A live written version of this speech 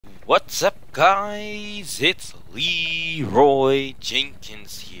What's up, guys? It's Leroy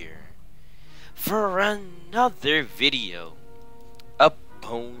Jenkins here for another video, a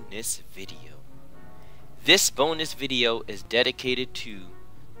bonus video. This bonus video is dedicated to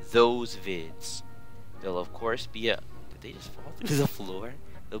those vids. There'll of course be a... Did they just fall through the floor?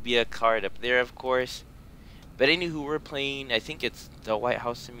 There'll be a card up there, of course. But any who we're playing, I think it's the White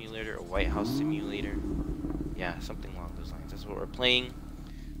House Simulator or White House Simulator. Yeah, something along those lines. That's what we're playing.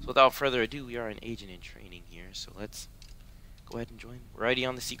 So without further ado, we are an agent in training here, so let's go ahead and join. We're already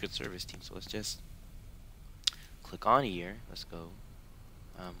on the Secret Service team, so let's just click on here. Let's go.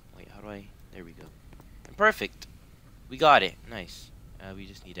 Wait, how do I... There we go. And perfect. We got it. Nice. We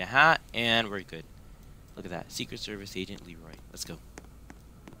just need a hat, and we're good. Look at that. Secret Service Agent Leroy. Let's go.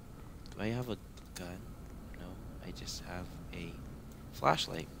 Do I have a gun? No, I just have a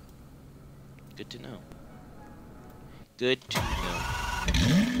flashlight. Good to know. Good to know.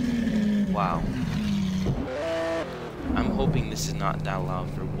 Wow. I'm hoping this is not that loud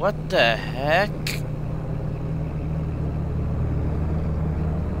for... What the heck?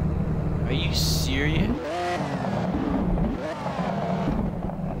 Are you serious?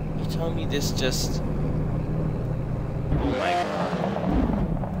 You telling me this just... Oh my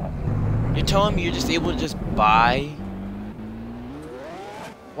god. You're telling me you're just able to just buy...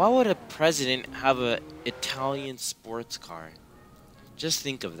 Why would a president have an Italian sports car? Just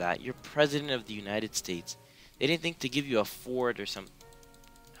think of that. You're president of the United States. They didn't think to give you a Ford or something.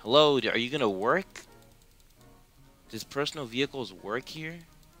 Hello, are you gonna work? Does personal vehicles work here?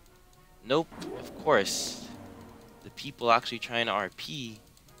 Nope, of course. The people actually trying to RP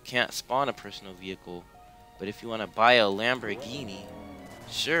can't spawn a personal vehicle. But if you want to buy a Lamborghini,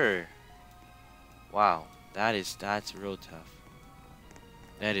 sure. Wow, that's real tough.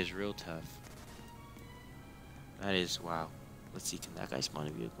 That is real tough. That is, wow. Let's see, can that guy spawn a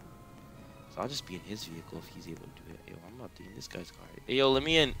vehicle? So I'll just be in his vehicle if he's able to do it. Yo, I'm not doing this guy's car. Hey, yo, let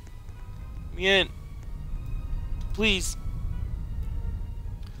me in. Let me in. Please.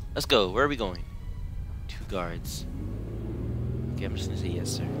 Let's go. Where are we going? 2 guards. Okay, I'm just gonna say yes,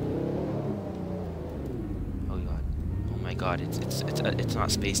 sir. Oh god. Oh my god, it's not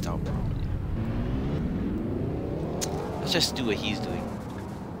spaced out properly. Let's just do what he's doing.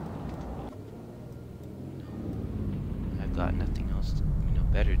 Got nothing else to,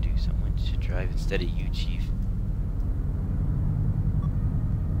 better do. Someone should drive instead of you, chief.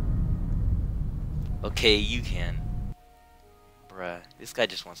 Okay, you can. Bruh, this guy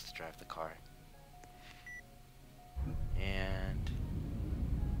just wants to drive the car. And...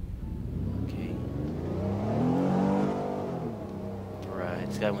 Okay. Bruh,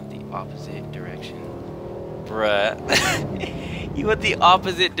 this guy went the opposite direction. Bruh. He went the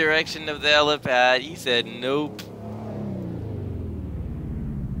opposite direction of the helipad. He said nope.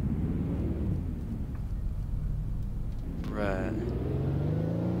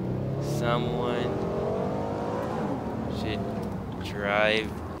 Someone should drive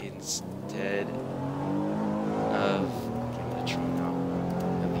instead of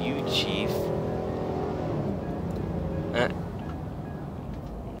you, chief.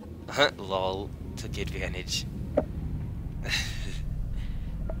 Lol, took advantage.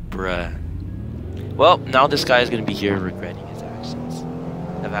 Bruh. Well, now this guy is gonna be here regretting his actions.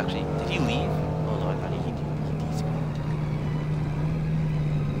 Did he leave? Oh no, I thought he did.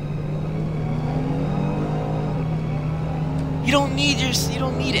 You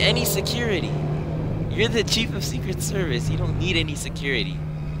don't need any security. You're the chief of Secret Service. You don't need any security.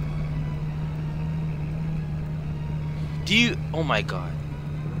 Do you? Oh my god.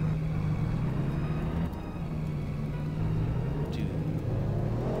 Dude.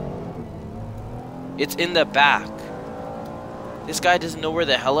 It's in the back. This guy doesn't know where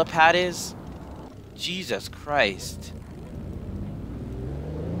the helipad is? Jesus Christ.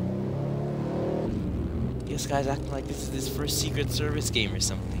 This guy's acting like this is his first Secret Service game or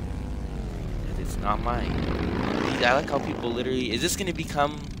something. Because it's not mine. I like how people literally... Is this going to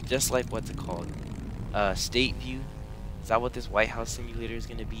become just like, what's it called? State View? Is that what this White House Simulator is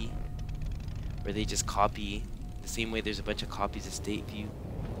going to be? Where they just copy... The same way there's a bunch of copies of State View.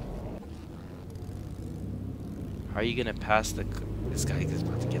 How are you going to pass the... This guy is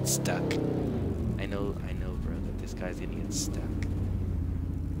about to get stuck. I know, bro, that this guy's going to get stuck.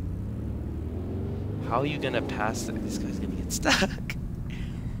 How are you gonna pass that? This guy's gonna get stuck.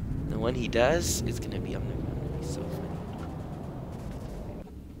 And when he does, it's gonna be, I'm gonna be so funny.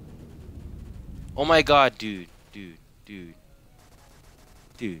 Oh my god, dude,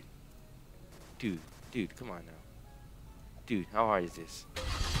 come on now. Dude, how hard is this?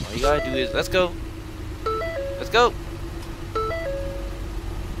 All you gotta do is, let's go. Let's go.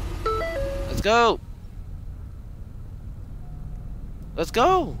 Let's go. Let's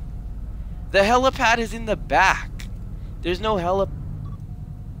go. The helipad is in the back. There's no helipad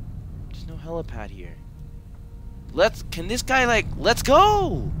here. Can this guy like, let's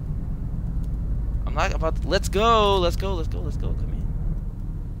go. I'm not about to, let's go. Come in.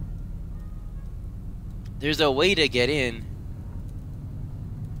 There's a way to get in.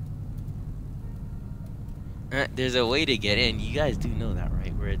 There's a way to get in. You guys do know that,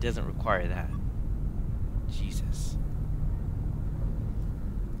 right? Where it doesn't require that. Jesus.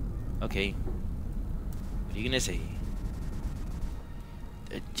 Okay. What are you gonna say?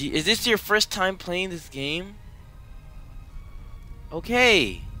 Is this your first time playing this game?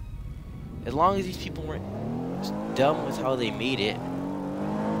 Okay. As long as these people weren't dumb with how they made it.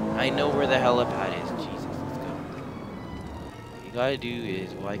 I know where the helipad is. Jesus, let's go. What you gotta do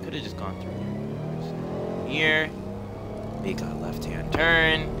is, well, I could have just gone through here. Make a left-hand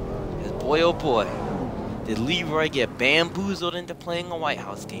turn. Because boy, oh boy, did Leroy get bamboozled into playing a White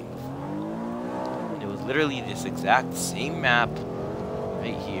House game before. And it was literally this exact same map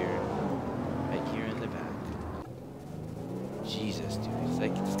right here in the back. Jesus, dude, it's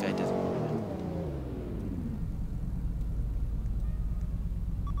like this guy doesn't know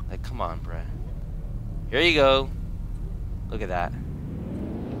that. Like, come on, bruh. Here you go. Look at that.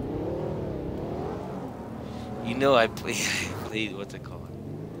 You know I played, what's it called?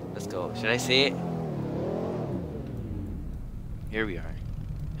 Let's go. Should I say it? Here we are.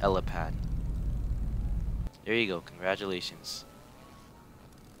 Helipad. There you go. Congratulations.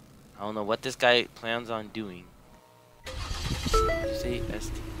 I don't know what this guy plans on doing. Did you say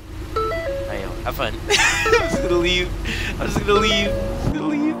ST? Alright, yo, have fun. I'm just gonna leave. I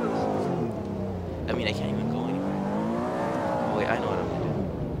mean, I can't even go anywhere. Oh wait, I know what I'm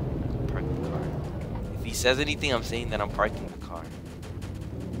gonna do. Park the car. If he says anything, I'm saying that I'm parking the car.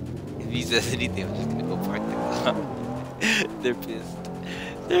 If he says anything, I'm just gonna go park the car. They're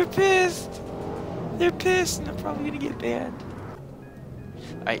pissed. And I'm probably gonna get banned.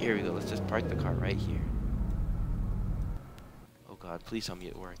 Alright, here we go. Let's just park the car right here. Oh god, please tell me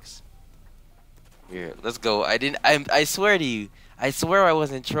it works. Here, let's go. I swear to you. I swear I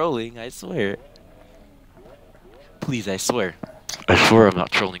wasn't trolling. I swear. Please, I swear. I swear I'm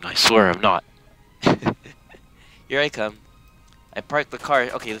not trolling. I swear I'm not. Here I come. I parked the car.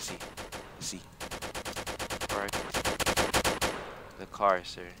 Okay, let's see. Park the car,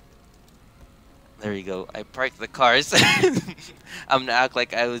 sir. There you go. I parked the cars. I'm gonna act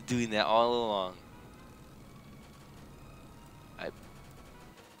like I was doing that all along.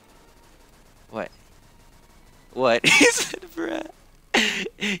 What? He said, bruh.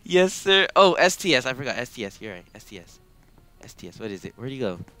 Yes, sir. Oh, STS. I forgot. STS. You're right. STS. What is it? Where'd you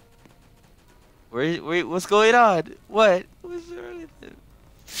go? What's going on? What? What's wrong with him?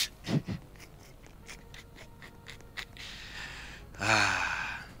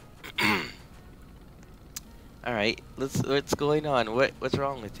 All right. What's going on? What's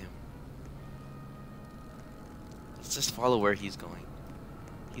wrong with him? Let's just follow where he's going.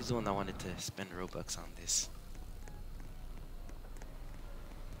 He's the one that wanted to spend Robux on this.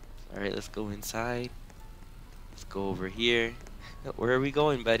 Alright, let's go inside. Let's go over here. Where are we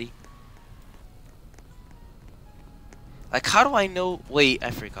going, buddy? Like, how do I know? Wait,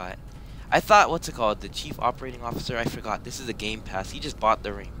 I forgot. I thought, what's it called? The chief operating officer? I forgot. This is a game pass. He just bought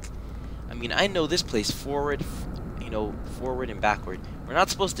the rink. I mean, I know this place forward, forward and backward. We're not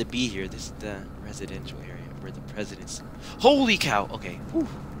supposed to be here. This is the residential area where the president's. Holy cow! Okay. Whew.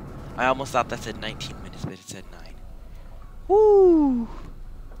 I almost thought that said 19 minutes, but it said 9. Woo!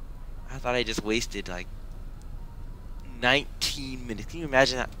 I thought I just wasted like 19 minutes. Can you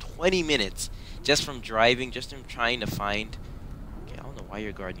imagine that? 20 minutes just from driving, just from trying to find. Okay, I don't know why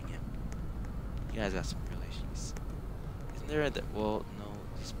you're guarding him. You guys got some real issues. Isn't there a... Well, no.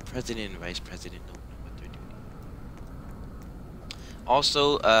 This president and vice president don't know what they're doing.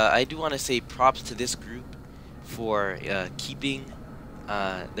 Also, I do want to say props to this group for keeping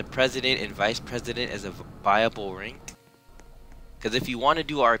the president and vice president as a viable rank. Because if you want to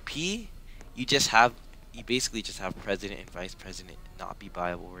do RP, you basically just have president and vice president not be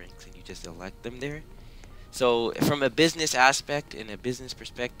viable ranks, and you just elect them there. So from a business aspect and a business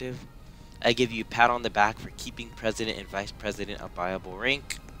perspective, I give you a pat on the back for keeping president and vice president a viable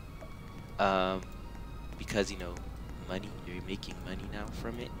rank. Because, you know, money, you're making money now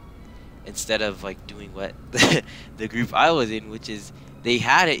from it. Instead of like doing what the group I was in, which is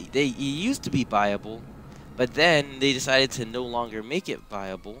it used to be viable, but then they decided to no longer make it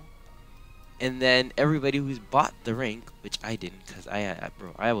viable. And then everybody who's bought the rank, which I didn't, because I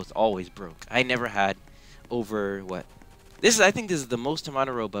was always broke. I never had over, what, I think this is the most amount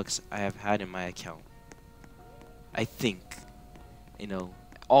of Robux I have had in my account. I think, you know,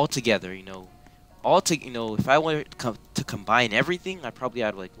 all together, you know, if I were to combine everything, I probably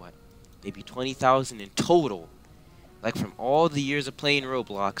had like what, maybe 20,000 in total. Like from all the years of playing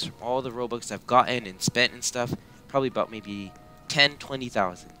Roblox, from all the Robux I've gotten and spent and stuff, probably about maybe 10,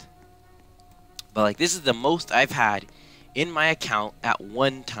 20,000. But like this is the most I've had in my account at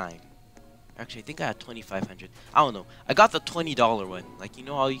one time. Actually, I think I had 2,500. I don't know. I got the $20 one. Like, you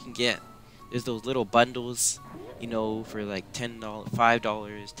know how you can get, there's those little bundles, you know, for like $10, $5, $10, $20,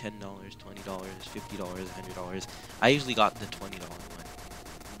 $50, $100. I usually got the $20 one.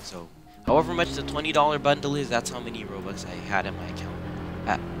 So, however much the $20 bundle is, that's how many Robux I had in my account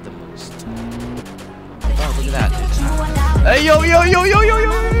at the most. Oh, look at that. Hey, yo, yo, yo, yo, yo, yo,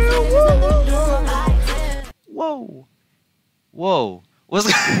 yo. Whoa. Whoa. What's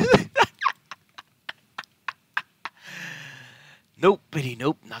Nope, Betty,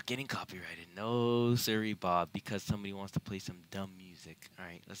 nope, not getting copyrighted. No, sorry, Bob, because somebody wants to play some dumb music. All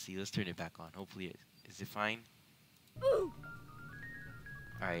right, let's see. Let's turn it back on. Hopefully, is it fine? All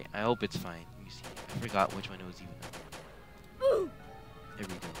right, I hope it's fine. Let me see. I forgot which one it was even. There we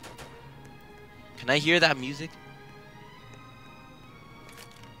go. Can I hear that music?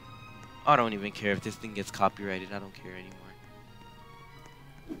 I don't even care if this thing gets copyrighted. I don't care anymore.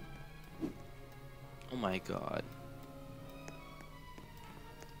 Oh my god.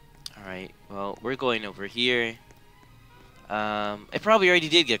 Alright, well, we're going over here. It probably already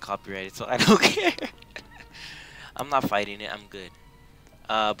did get copyrighted, so I don't care. I'm not fighting it, I'm good.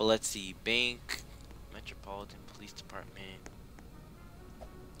 But let's see. Bank, Metropolitan Police Department.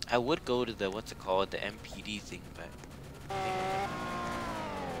 I would go to the, what's it called, the MPD thing, but...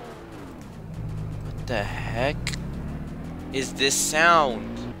 What the heck is this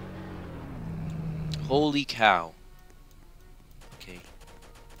sound? Holy cow. Okay.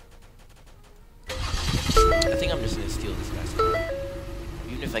 I think I'm just gonna steal this guy's car.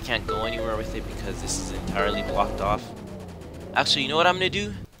 Even if I can't go anywhere with it because this is entirely blocked off. Actually, you know what I'm gonna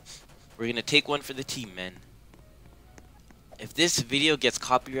do? We're gonna take one for the team, man. If this video gets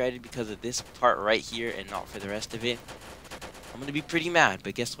copyrighted because of this part right here and not for the rest of it, I'm gonna be pretty mad,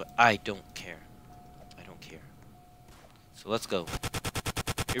 but guess what? I don't care. I don't care. So let's go.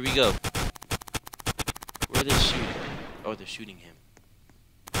 Here we go. Where are they shooting? Oh, they're shooting him.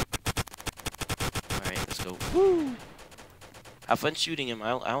 Alright, let's go. Woo! Have fun shooting him.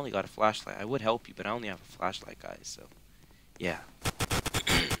 I only got a flashlight. I would help you, but I only have a flashlight, guys, so... Yeah.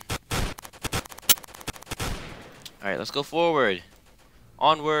 Alright, let's go forward.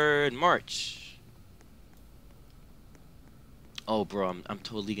 Onward, march. Oh, bro, I'm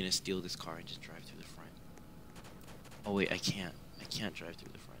totally gonna steal this car and just drive through the front. Oh, wait, I can't. I can't drive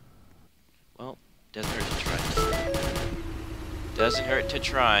through the front. Well, doesn't hurt to try. Doesn't hurt to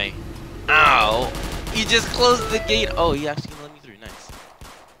try. Ow! He just closed the gate. Oh, he actually let me through. Nice.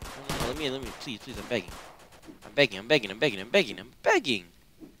 No, let me, please, I'm begging. I'm begging.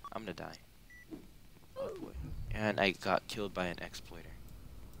 I'm gonna die. Oh boy. And I got killed by an exploiter.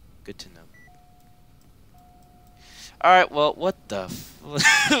 Good to know. Alright, well, what the what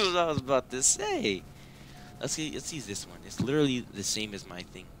I was about to say. Let's use this one. It's literally the same as my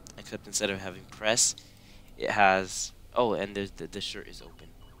thing. Except instead of having press, it has... Oh, and there's the shirt is open.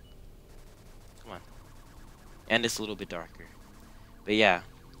 Come on. And it's a little bit darker. But yeah,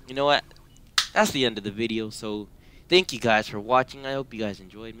 you know what? That's the end of the video, so thank you guys for watching. I hope you guys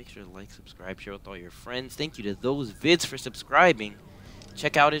enjoyed. Make sure to like, subscribe, share with all your friends. Thank you to those vids for subscribing.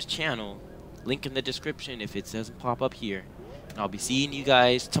 Check out his channel. Link in the description if it doesn't pop up here. And I'll be seeing you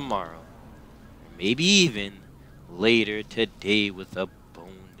guys tomorrow. Or maybe even later today with a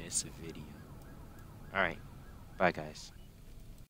bonus video. Alright. Bye, guys.